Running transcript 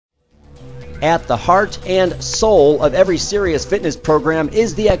At the heart and soul of every serious fitness program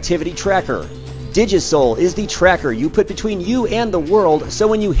is the activity tracker. DigiSole is the tracker you put between you and the world, so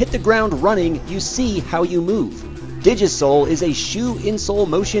when you hit the ground running, you see how you move. DigiSole is a shoe insole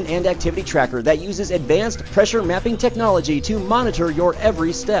motion and activity tracker that uses advanced pressure mapping technology to monitor your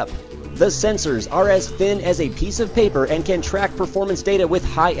every step. The sensors are as thin as a piece of paper and can track performance data with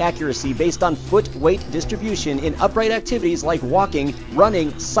high accuracy based on foot weight distribution in upright activities like walking,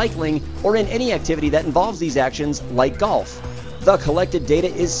 running, cycling, or in any activity that involves these actions like golf. The collected data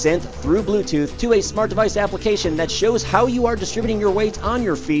is sent through Bluetooth to a smart device application that shows how you are distributing your weight on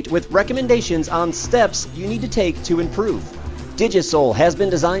your feet with recommendations on steps you need to take to improve. DigiSole has been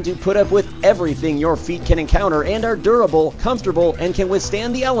designed to put up with everything your feet can encounter and are durable, comfortable, and can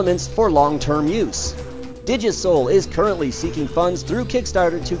withstand the elements for long-term use. DigiSole is currently seeking funds through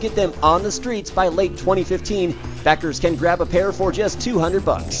Kickstarter to get them on the streets by late 2015. Backers can grab a pair for just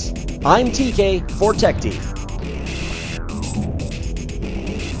 $200. I'm TK for TechD.